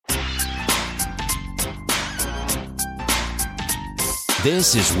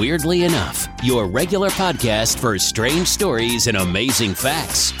This is Weirdly Enough, your regular podcast for strange stories and amazing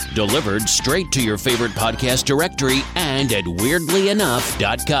facts, delivered straight to your favorite podcast directory and at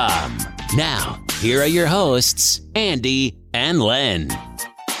weirdlyenough.com. Now, here are your hosts, Andy and Len.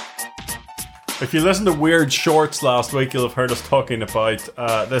 If you listened to Weird Shorts last week, you'll have heard us talking about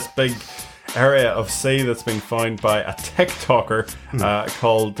this big area of sea that's been found by a TikToker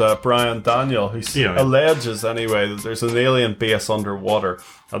called Brian Daniel, who alleges anyway that there's an alien base underwater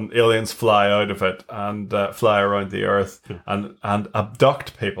and aliens fly out of it and fly around the earth and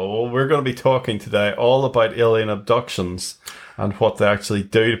abduct people. Well, we're going to be talking today all about alien abductions and what they actually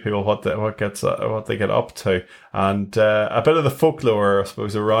do to people, what they get up to, and a bit of the folklore, I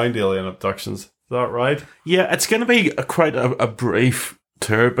suppose, around alien abductions. Is that right? Yeah, it's going to be quite a brief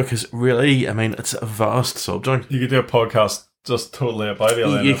tour because really, I mean, it's a vast subject. You could do a podcast just totally about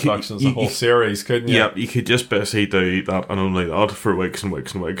alien abductions, a whole series, couldn't you? Yeah, you could just basically do that and only that for weeks and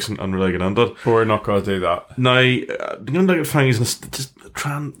weeks and weeks and really get into it. But we're not going to do that. Now, the only thing is just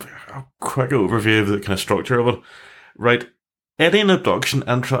try and a quick overview of the kind of structure of it. Right, alien abduction,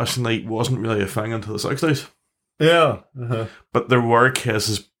 interestingly, wasn't really a thing until the 60s. Yeah. But there were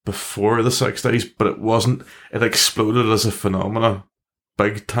cases before the 60s, but it wasn't. It exploded as a phenomenon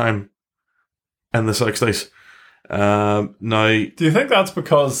big time in the 60s. Now, do you think that's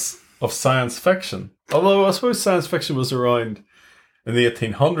because of science fiction? Although I suppose science fiction was around in the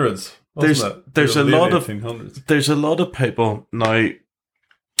 1800s, wasn't it? There's a lot of people now.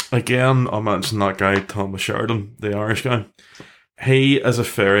 Again, I'll mention that guy Thomas Sheridan, the Irish guy. He is a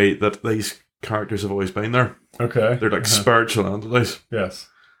theory that these characters have always been there. Okay, they're like spiritual entities. Yes,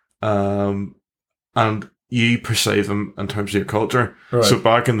 and you perceive them in terms of your culture. Right. So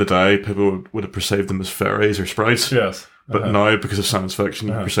back in the day, people would have perceived them as fairies or sprites. Yes. But now, because of science fiction,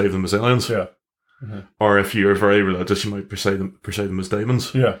 you perceive them as aliens. Yeah. Or if you're very religious, you might perceive them as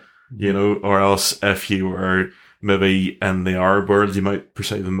demons. Yeah. You know, or else if you were maybe in the Arab world, you might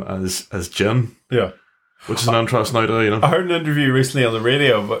perceive them as jinn. Yeah. Which is an interesting idea, you know. I heard an interview recently on the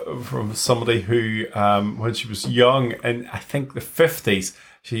radio from somebody who, when she was young, in I think the 50s,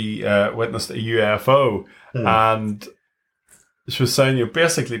 she witnessed a UFO. And she was saying,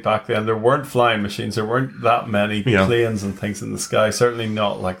 basically back then there weren't flying machines, there weren't that many planes and things in the sky, certainly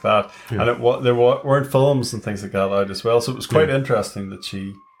not like that. And there weren't films and things like that out as well. So it was quite interesting that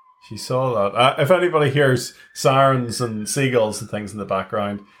she saw that. If anybody hears sirens and seagulls and things in the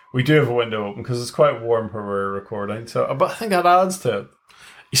background, we do have a window open because it's quite warm where we're recording. So, but I think that adds to it.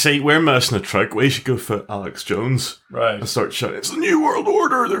 You see, we're missing a trick. We should go for Alex Jones. Right. And start shouting, it's the New World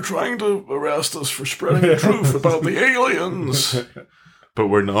Order. They're trying to arrest us for spreading the truth about the aliens. But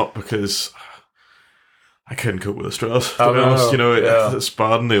we're not, because I couldn't cope with the stress, to be honest. You know, it's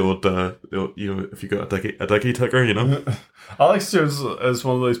bad in the old, you know, if you got a dicky ticker, you know. Alex Jones is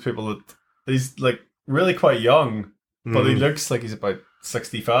one of those people that he's like really quite young, but he looks like he's about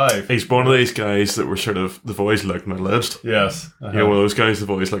 65. He's one of these guys that were sort of, they've always looked middle-aged. Yes. You know, one of those guys that've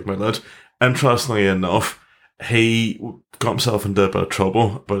always looked middle-aged. Interestingly enough, he got himself into a bit of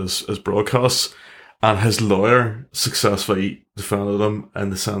trouble about his broadcasts, and his lawyer successfully defended him in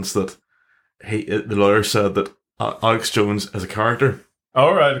the sense that the lawyer said that Alex Jones is a character.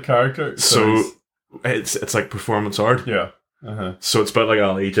 Oh, right, a character. So it's like performance art. Yeah. So it's about like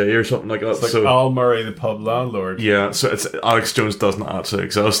Al EJ or something like that. It's like Al Murray, the pub landlord. Yeah, so it's Alex Jones doesn't actually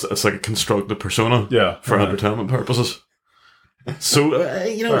exist. It's like a constructed persona for entertainment purposes. So,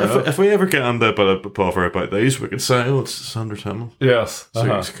 you know, if we ever get into a bit of bother about these, we could say, it's entertainment. Yes. So you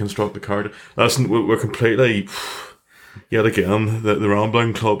just construct the card. Listen, we're completely, yet again, the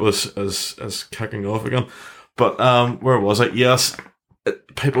Rambling Club is kicking off again. But where was I? Yes,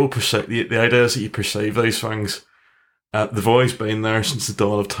 people perceive, the idea is that you perceive these things. They've always been there since the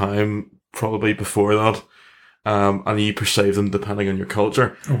dawn of time, probably before that. And you perceive them depending on your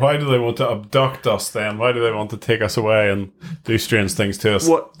culture. Why do they want to abduct us then? Why do they want to take us away and do strange things to us?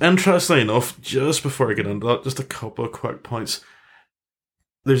 Well, interestingly enough, just before I get into that, just a couple of quick points.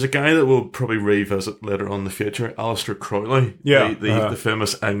 There's a guy that we'll probably revisit later on in the future, Aleister Crowley. Yeah. The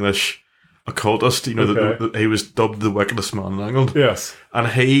famous English occultist. You know, he was dubbed the wickedest man in England. Yes. And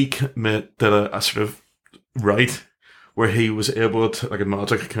he did a sort of rite where he was able to, like a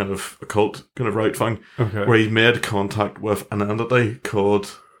magic kind of occult kind of rite thing, where he made contact with an entity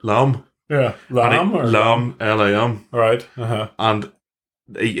called Lam. Yeah, Lam? Lam, L-A-M. Right, And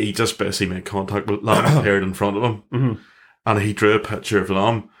he just basically made contact with Lam, appeared in front of him, and he drew a picture of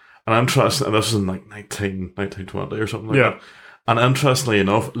Lam. And interesting, and this was in like 1920 or something like that. And interestingly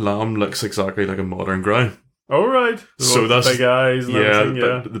enough, Lam looks exactly like a modern grey. Oh, right. So that's big eyes and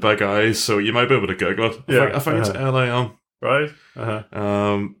everything, the big eyes. So you might be able to Google it. I think it's L-A-M. Right.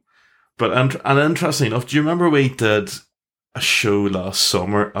 But and interesting enough, do you remember we did a show last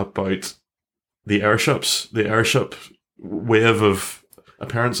summer about the airships, the airship wave of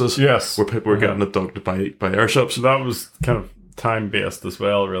appearances? Yes. Where people were getting abducted by airships. So that was kind of time-based as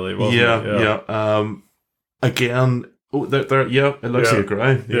well, really, wasn't it? Yeah. Again, it looks like a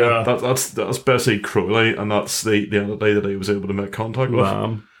grey. Yeah. That's basically Crowley, and that's the entity that he was able to make contact with.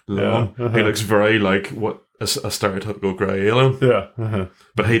 Lamb. Yeah. He looks very like what a stereotypical grey alien. Yeah.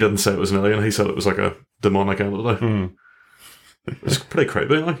 But he didn't say it was an alien. He said it was like a demonic entity. It's pretty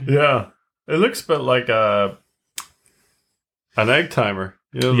creepy, like. Yeah. It looks a bit like an egg timer.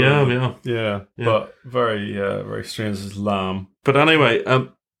 You know, yeah. But very, very strange as lamb. But anyway,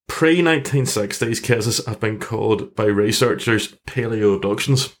 pre-1960s cases have been called by researchers paleo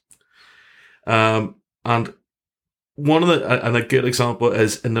abductions. And one of a good example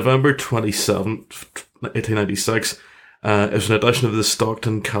is in November 27th, 1896, it was an edition of the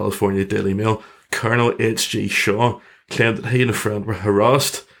Stockton, California Daily Mail. Colonel H.G. Shaw claimed that he and a friend were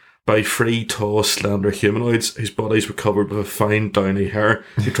harassed by three tall, slender humanoids whose bodies were covered with a fine, downy hair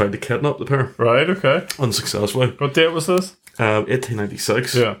who tried to kidnap the pair. Right, okay. Unsuccessfully. What date was this?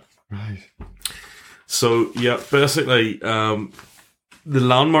 1896. Yeah. Right. So, yeah, basically, the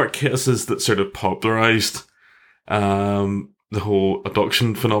landmark cases that sort of popularised the whole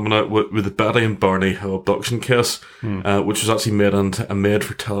abduction phenomena with the Betty and Barney Hill abduction case, which was actually made into a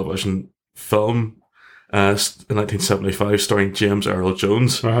made-for-television film in 1975 starring James Earl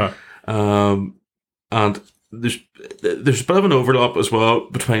Jones. And there's a bit of an overlap as well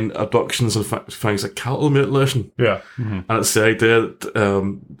between abductions and things like cattle mutilation. Yeah. And it's the idea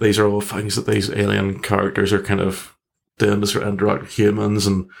that these are all things that these alien characters are kind of doing to sort of interact with humans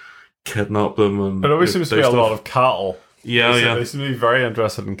and kidnap them. And it always seems to be a lot of cattle. Yeah, They seem to be very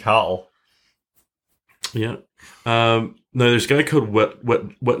interested in cattle. Yeah. Now, there's a guy called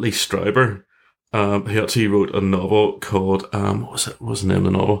Whitley Strieber. He actually wrote a novel called, what was the name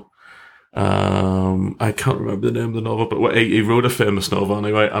of the novel? I can't remember the name of the novel, but he wrote a famous novel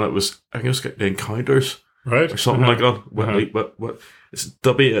anyway, and it was, I think it was The Encounters. Right. Or something like that. Whitley, it's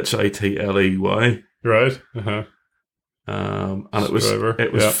Whitley. Right. And it was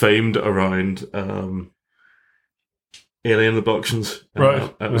Strieber. was famed around alien abductions.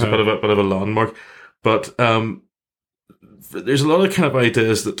 Right. It was a bit of a landmark. But there's a lot of kind of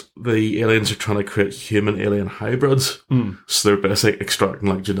ideas that the aliens are trying to create human-alien hybrids. So they're basically extracting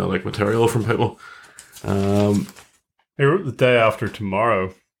like genetic material from people. He wrote The Day After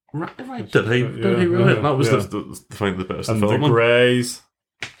Tomorrow. Right. Did he really? That was the thing, the best and film. The Greys.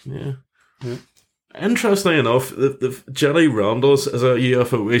 Yeah. Interestingly enough, the Jenny Randles is a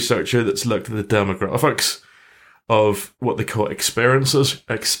UFO researcher that's looked at the demographics of what they call experiencers.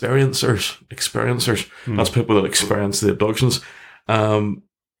 That's people that experience the abductions. And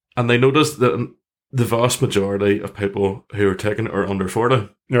they noticed that the vast majority of people who are taken are under 40.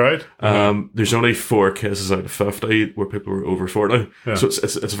 Right. There's only 4 cases out of 50 where people were over 40. Yeah. So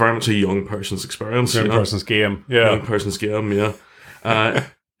it's very much a young person's experience. Young person's game. Yeah. Young person's game, yeah.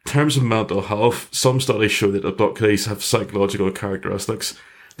 In terms of mental health, some studies show that abductees have psychological characteristics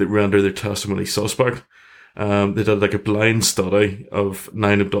that render their testimony suspect. They did like a blind study of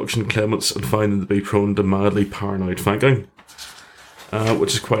 9 abduction claimants and found them to be prone to madly paranoid thinking,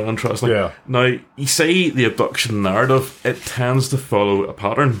 which is quite interesting. Yeah. Now, you see the abduction narrative, it tends to follow a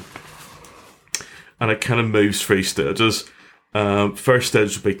pattern, and it kind of moves through stages. First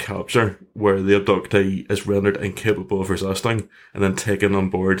stage would be capture, where the abductee is rendered incapable of resisting and then taken on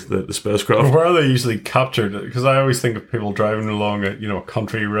board the spacecraft. Where are they usually captured? Because I always think of people driving along a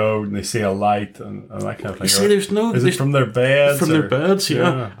country road and they see a light and that kind of thing. You see, is it from their beds? From their beds,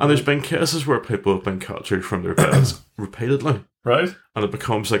 yeah. And there's been cases where people have been captured from their beds repeatedly. Right. And it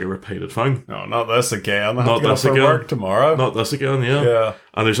becomes like a repeated thing. No, not this again. I have to get up for work tomorrow. Not this again, yeah. Yeah.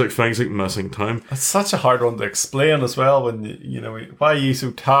 And there's like things like missing time. It's such a hard one to explain as well when, why are you so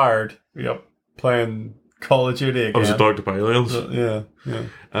tired? You're up playing Call of Duty again. I was abducted by aliens. Yeah.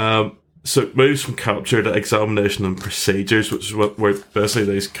 So it moves from capture to examination and procedures, which is where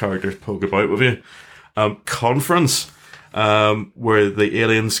basically these characters poke about with you. Conference, where the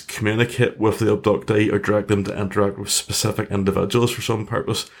aliens communicate with the abductee or direct them to interact with specific individuals for some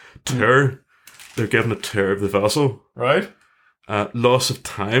purpose. Tour, they're given a tour of the vessel. Right. Loss of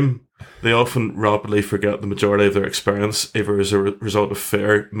time, they often rapidly forget the majority of their experience, either as a result of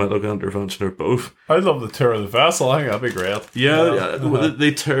fear, medical intervention, or both. I'd love the tour of the vessel. I think that'd be great. Yeah,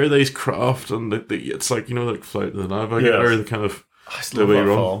 they tour these craft, and it's like, like Flight of the Navigator, the kind of the way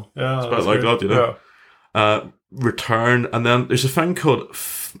wrong. Yeah, it's about like that, return, and then there's a thing called,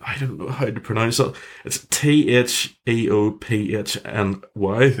 I don't know how to pronounce it. It's THEOPHNY.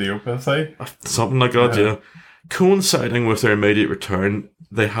 Theopathy? Something like that, yeah. Coinciding with their immediate return,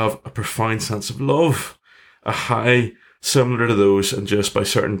 they have a profound sense of love, a high similar to those induced by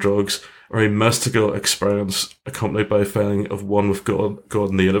certain drugs, or a mystical experience accompanied by a feeling of one with God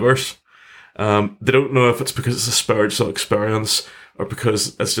and the universe. They don't know if it's because it's a spiritual experience or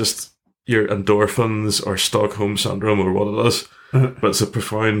because it's just your endorphins or Stockholm syndrome or what it is. But it's a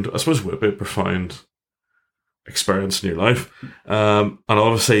profound, I suppose it would be a profound experience in your life. And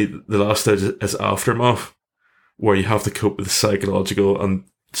obviously the last stage is aftermath, where you have to cope with the psychological and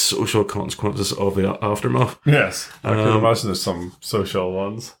social consequences of the aftermath. Yes, I can imagine there's some social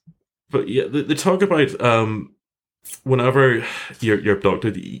ones. But yeah, they talk about whenever you're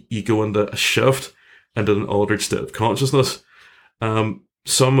abducted, you go into a shift into an altered state of consciousness.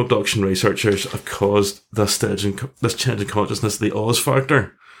 Some abduction researchers have caused this change in consciousness the Oz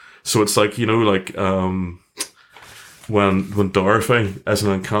factor. So it's like, when Dorothy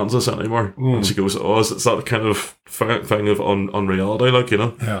isn't in Kansas anymore and she goes to Oz, it's that kind of thing of unreality,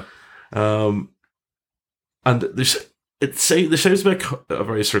 Yeah. And there seems to be a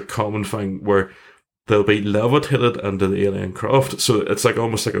very sort of common thing where they'll be levitated into the alien craft. So it's like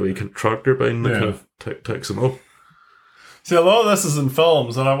almost like a wee tractor beam that kind of takes them up. See, a lot of this is in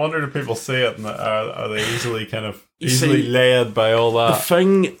films, and I wonder if people see it, and are they easily laid by all that? The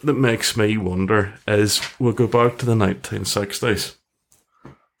thing that makes me wonder is we'll go back to the 1960s.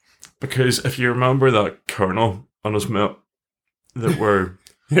 Because if you remember that colonel and his mate that were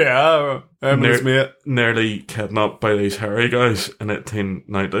nearly kidnapped by these hairy guys in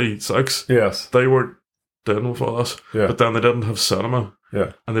 1896. Yes. They were dealing with all this. Yeah. But then they didn't have cinema.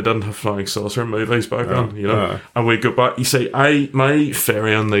 Yeah. And they didn't have flying saucer movies back then, And we go back, you see, my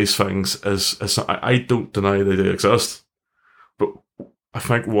theory on these things is I don't deny they do exist. But I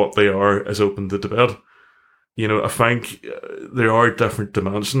think what they are is open to debate. I think there are different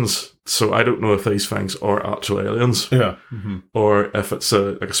dimensions. So I don't know if these things are actual aliens. Yeah. Mm-hmm. Or if it's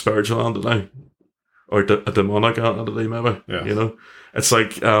a spiritual entity. Or a demonic entity, maybe. Yeah. It's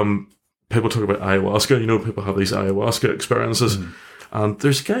like people talk about ayahuasca. People have these ayahuasca experiences. Mm-hmm. And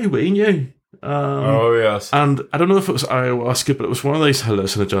there's a guy we knew. Oh, yes. And I don't know if it was ayahuasca, but it was one of these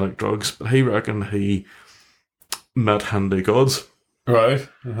hallucinogenic drugs. But he reckoned he met Hindu gods. Right.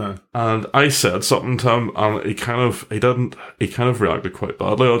 Uh-huh. And I said something to him, and he kind of reacted quite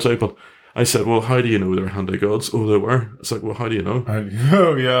badly, I'd say. But I said, well, how do you know they were Hindu gods? Oh, they were. It's like, well, how do you know?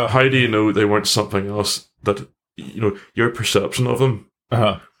 Oh, yeah. How do you know they weren't something else that, your perception of them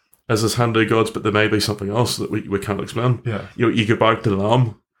is as Hindu gods, but there may be something else that we can't explain. Yeah. You go back to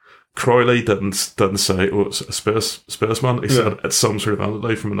Lamb. Crowley didn't say, oh, it's a spaceman. He said it's some sort of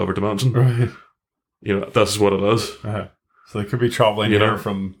entity from another dimension. Right. This is what it is. Uh-huh. So they could be traveling here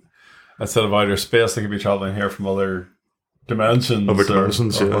from, instead of outer space, they could be traveling here from other dimensions. Or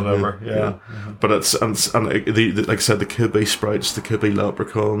whatever. Yeah. Uh-huh. But it's, and like I said, they could be sprites, they could be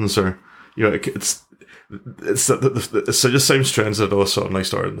leprechauns, or, it just seems strange that it all suddenly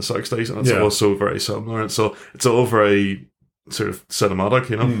started in the 60s, and it's also very similar. And so it's all very sort of cinematic,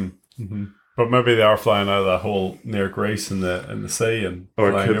 Mm-hmm. But maybe they are flying out of that hole near Greece in the sea, and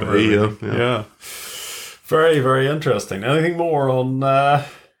or it could be, yeah. Very, very interesting. Anything more on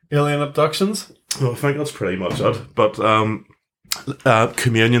alien abductions? Well, I think that's pretty much it. But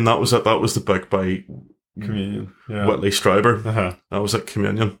Communion, that was it. That was the book by Communion. Yeah. Whitley Strieber. Uh-huh. That was it,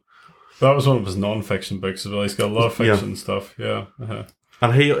 Communion. That was one of his non-fiction books as well. He's got a lot of fiction stuff. Yeah. Uh-huh.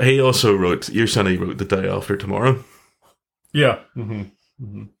 And he also wrote, you're saying he wrote The Day After Tomorrow? Yeah. Mm-hmm.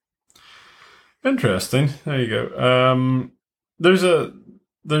 Mm-hmm. Interesting. There you go. There's a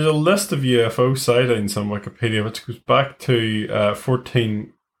list of UFO sightings on Wikipedia which goes back to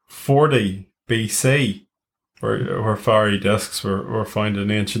 1440 BC, where fiery discs were found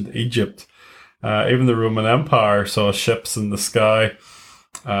in ancient Egypt. Even the Roman Empire saw ships in the sky,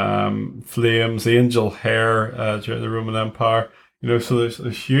 flames, angel hair during the Roman Empire. So there's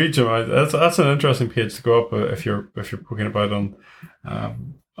a huge amount. That's an interesting page to go up if you're poking about on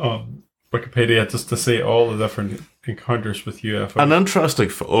Wikipedia, just to see all the different encounters with UFOs. An interesting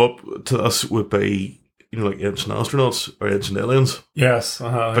follow-up to this would be, like ancient astronauts or ancient aliens. Yes,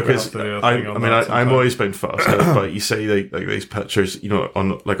 because I'm always been fascinated by, you see like these pictures,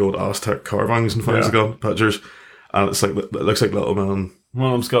 on like old Aztec carvings and things like that, pictures, and it looks like little man. One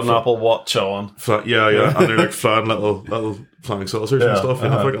of them's got an Apple Watch on. And they're like flying little flying saucers and stuff.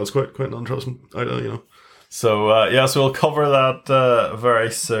 I think that's quite an interesting idea, So, so we'll cover that very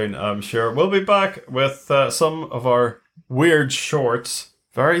soon, I'm sure. We'll be back with some of our weird shorts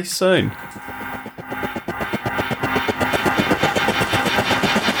very soon.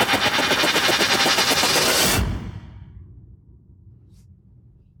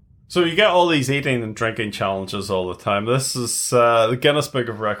 So you get all these eating and drinking challenges all the time. This is the Guinness Book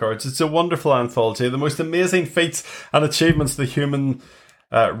of Records. It's a wonderful anthology of the most amazing feats and achievements the human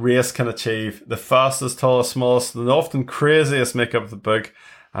race can achieve. The fastest, tallest, smallest, and often craziest make up the book.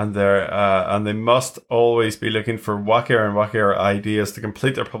 And they must always be looking for wackier and wackier ideas to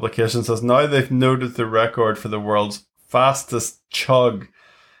complete their publications, as now they've noted the record for the world's fastest chug,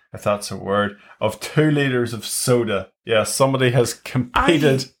 if that's a word, of 2 litres of soda. Yeah, somebody has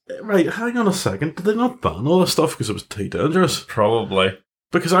competed. Right, hang on a second. Did they not ban all this stuff because it was too dangerous? Probably.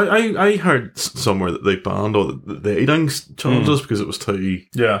 Because I heard somewhere that they banned all the eating challenges because it was too,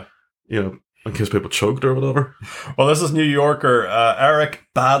 in case people choked or whatever. Well, this is New Yorker Eric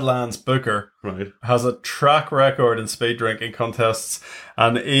Badlands Booker. Right. Has a track record in speed drinking contests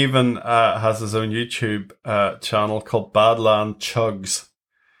and even has his own YouTube channel called Badland Chugs.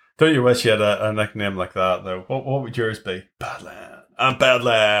 Don't you wish you had a nickname like that, though? What would yours be? Badland. I'm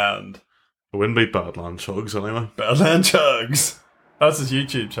Badland. It wouldn't be Badland Chugs anyway. Badland Chugs. That's his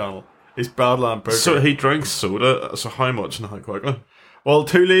YouTube channel. He's Badland Booker. So he drinks soda. So how much and how quickly? Well,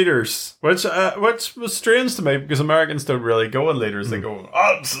 2 litres, which was strange to me because Americans don't really go in litres; they go in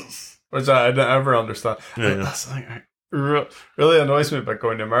ounces, which I never understand. Yeah. That's the thing really annoys me about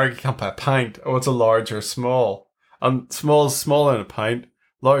going to America. You can't buy a pint. Oh, it's a large or small, and small is smaller than a pint.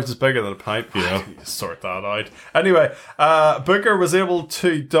 Large is bigger than a pint. Yeah, sort that out. Anyway, Booker was able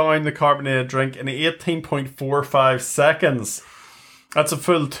to down the carbonated drink in 18.45 seconds. That's a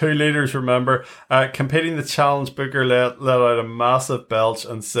full 2 litres, remember. Competing the challenge, Booker let out a massive belch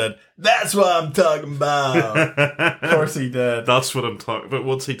and said, "That's what I'm talking about." Of course he did. That's what I'm talking about.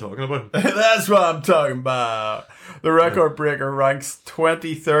 What's he talking about? That's what I'm talking about. The record breaker ranks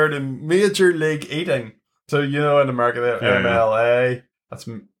 23rd in Major League Eating. So, in America, they have MLA. That's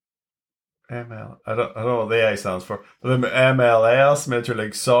ML. I don't know what the A stands for. But the MLS, Major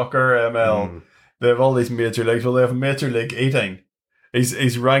League Soccer, ML. They have all these major leagues. Well, they have Major League Eating.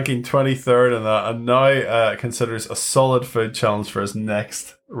 He's ranking 23rd in that, and now considers a solid food challenge for his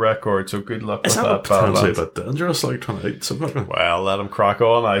next record. So good luck with that. Is that potentially a bit dangerous, like trying to eat something? Well, let him crack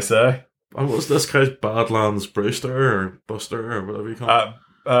on, I say. And what's this guy's Badlands Brewster or Buster or whatever you call it?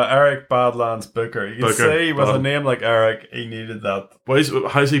 Eric Badlands Booker. You can see with a name like Eric, he needed that.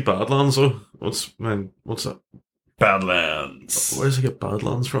 How's he Badlands though? What's that? Badlands. Where does he get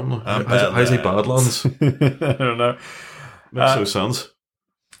Badlands from? How's he Badlands? I don't know. Makes no sense.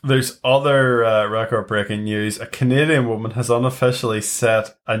 There's other record-breaking news. A Canadian woman has unofficially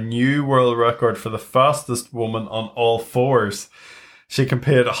set a new world record for the fastest woman on all fours. She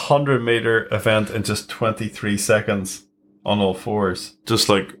competed a 100-meter event in just 23 seconds on all fours. Just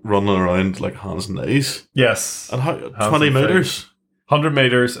like running around like hands and knees? Yes. And how? 20 meters? 100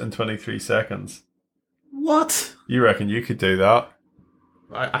 meters in 23 seconds. What? You reckon you could do that?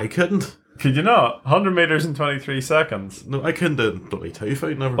 I couldn't. Could you not? 100 meters in 23 seconds. No, I couldn't do bloody 2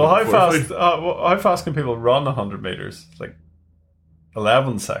 feet. Never. Well, how fast can people run 100 meters? It's like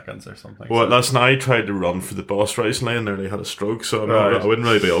 11 seconds or something. Well, last night I tried to run for the boss recently and nearly had a stroke, so I wouldn't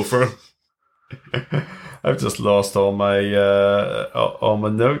really be up for it. I've just lost all my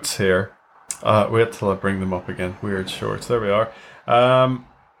notes here. Wait till I bring them up again. Weird shorts. There we are. Baba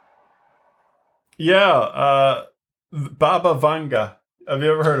Vanga. Have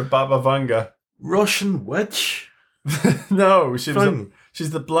you ever heard of Baba Vanga? Russian witch? No, she's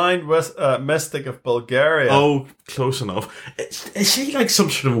the blind mystic of Bulgaria. Oh, close enough. Is she like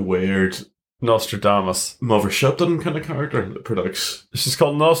some sort of weird Nostradamus, Mother Shipton kind of character that predicts? She's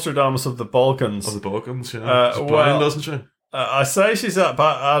called Nostradamus of the Balkans. Of the Balkans, yeah. She's blind, doesn't she? I say she's at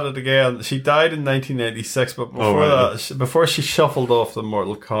it again. She died in 1986, but before she shuffled off the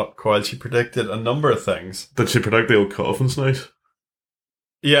mortal coil, she predicted a number of things. Did she predict the old coffins night?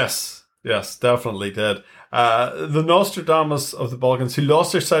 Yes, definitely did. The Nostradamus of the Balkans, who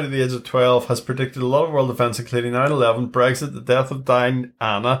lost her sight at the age of 12, has predicted a lot of world events, including 9/11, Brexit, the death of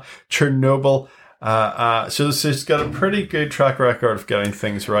Diana, Chernobyl. So she's got a pretty good track record of getting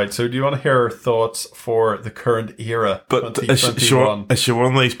things right. So do you want to hear her thoughts for the current era? But is she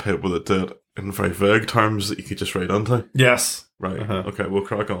one of these people that do it in very vague terms that you could just read into? Yes. Right. Okay, we'll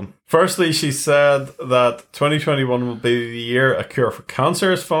crack on. Firstly, she said that 2021 will be the year a cure for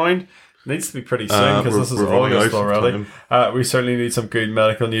cancer is found. It needs to be pretty soon because this is August already. We certainly need some good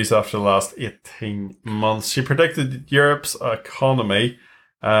medical news after the last 18 months. She predicted Europe's economy.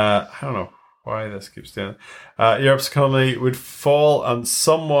 I don't know why this keeps doing it. Europe's economy would fall and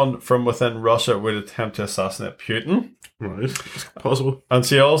someone from within Russia would attempt to assassinate Putin. Right, it's possible. And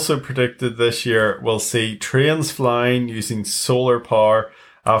she also predicted this year we'll see trains flying using solar power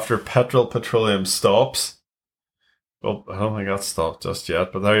after petroleum stops. Well, I don't think that's stopped just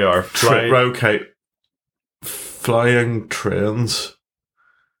yet, but there you are. Right, okay. Flying trains,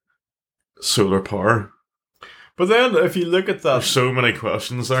 solar power. But then, if you look at that, There's so many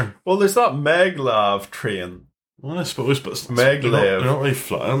questions there. well, there's that Maglev train. Well, I suppose, but Maglev. they're not really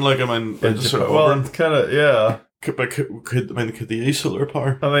flying. Like, I mean, they're just sort of Well, hovering. it's kind of, yeah. Could they use solar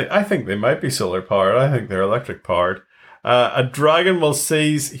power? I mean, I think they might be solar powered. I think they're electric powered. A dragon will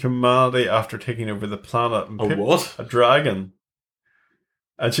seize humanity after taking over the planet. And What? A dragon.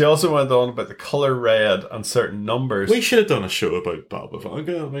 And she also went on about the colour red and certain numbers. We should have done a show about Baba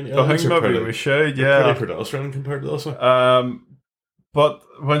Vanga. I mean, I think maybe we should, yeah. Pretty pedestrian compared to this one. But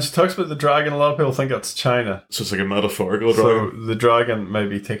when she talks about the dragon, a lot of people think it's China. So it's like a metaphorical So dragon. the dragon may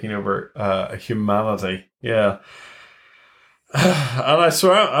be taking over humanity. Yeah. And I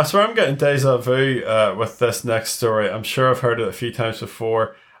swear I'm getting deja vu with this next story. I'm sure I've heard it a few times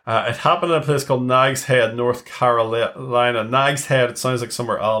before. It happened in a place called Nags Head, North Carolina. Nags Head, it sounds like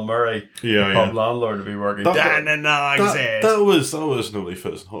somewhere Al Murray, Yeah, pub landlord, to be working. Down in Nags Head. That was Nobody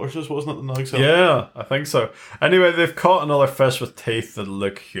Fits and Horses, wasn't it? The Nags Head? Yeah, I think so. Anyway, they've caught another fish with teeth that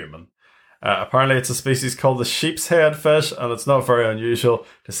look human. Apparently, it's a species called the sheep's head fish, and it's not very unusual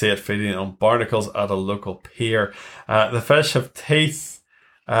to see it feeding on barnacles at a local pier. The fish have teeth,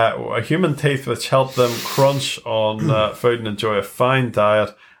 human teeth, which help them crunch on food and enjoy a fine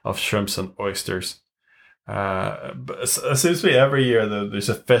diet of shrimps and oysters. But it seems to be every year there's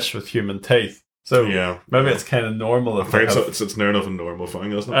a fish with human teeth. So Yeah. maybe it's kind of normal. I think it's near enough a normal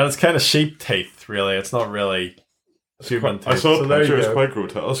thing, isn't it? And it's kind of sheep teeth, really. It's not really human teeth. I saw So a there you picture, it's go. quite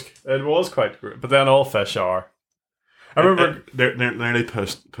grotesque. It was quite good, but then all fish are. I remember They nearly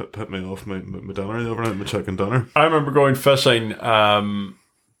put me off my dinner the other night, my chicken dinner. I remember going fishing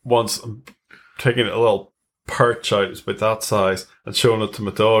once, taking a little perch out, it was about that size, and showing it to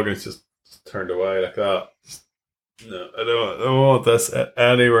my dog, and he just turned away like that. No, I don't want this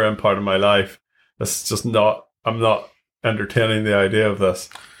anywhere in part of my life. This is just not. I'm not entertaining the idea of this,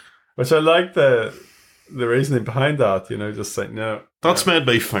 which I like the reasoning behind that. You know, just saying no. That's made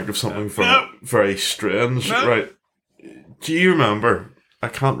me think of something very strange. No. Right. Do you remember? I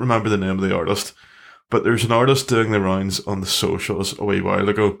can't remember the name of the artist, but there's an artist doing the rounds on the socials a wee while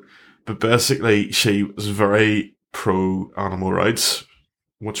ago. But basically, she was very pro animal rights,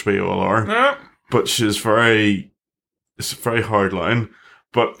 which we all are. No. But it's a very hard line.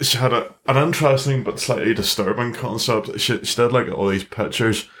 But she had an interesting but slightly disturbing concept. She did like all these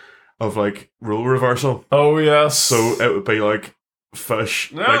pictures of like role reversal. Oh yes. So it would be like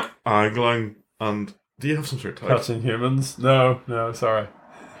fish, No. like angling, and do you have some sort of type? Catching humans? No, sorry.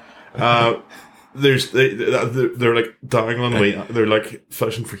 They're like dangling, they're like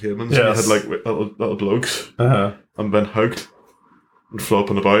fishing for humans. Yes. And you had like little blokes Uh-huh. and been hooked and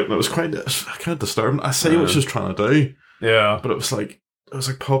flopping about, and it was kind of disturbing. I see what she's trying to do, Yeah. but it was like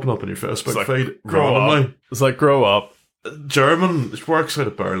popping up in your Facebook like, feed grow randomly. It's like grow up. German, she works out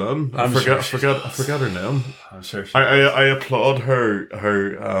of Berlin. I forget her name. I'm sure. I applaud her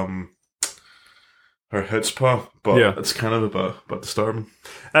chutzpah, but Yeah. it's kind of a bit disturbing.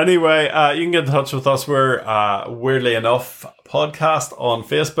 Anyway, you can get in touch with us. We're Weirdly Enough Podcast on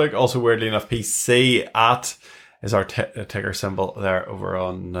Facebook. Also, Weirdly Enough PC is our ticker symbol there over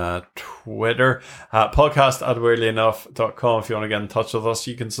on Twitter. Podcast at weirdlyenough.com if you want to get in touch with us.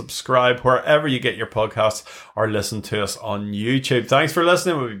 You can subscribe wherever you get your podcasts or listen to us on YouTube. Thanks for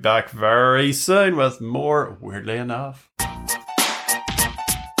listening. We'll be back very soon with more Weirdly Enough.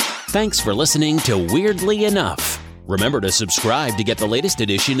 Thanks for listening to Weirdly Enough. Remember to subscribe to get the latest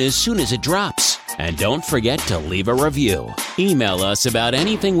edition as soon as it drops. And don't forget to leave a review. Email us about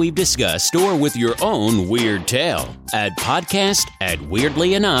anything we've discussed or with your own weird tale at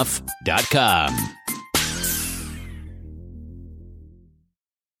podcast@weirdlyenough.com.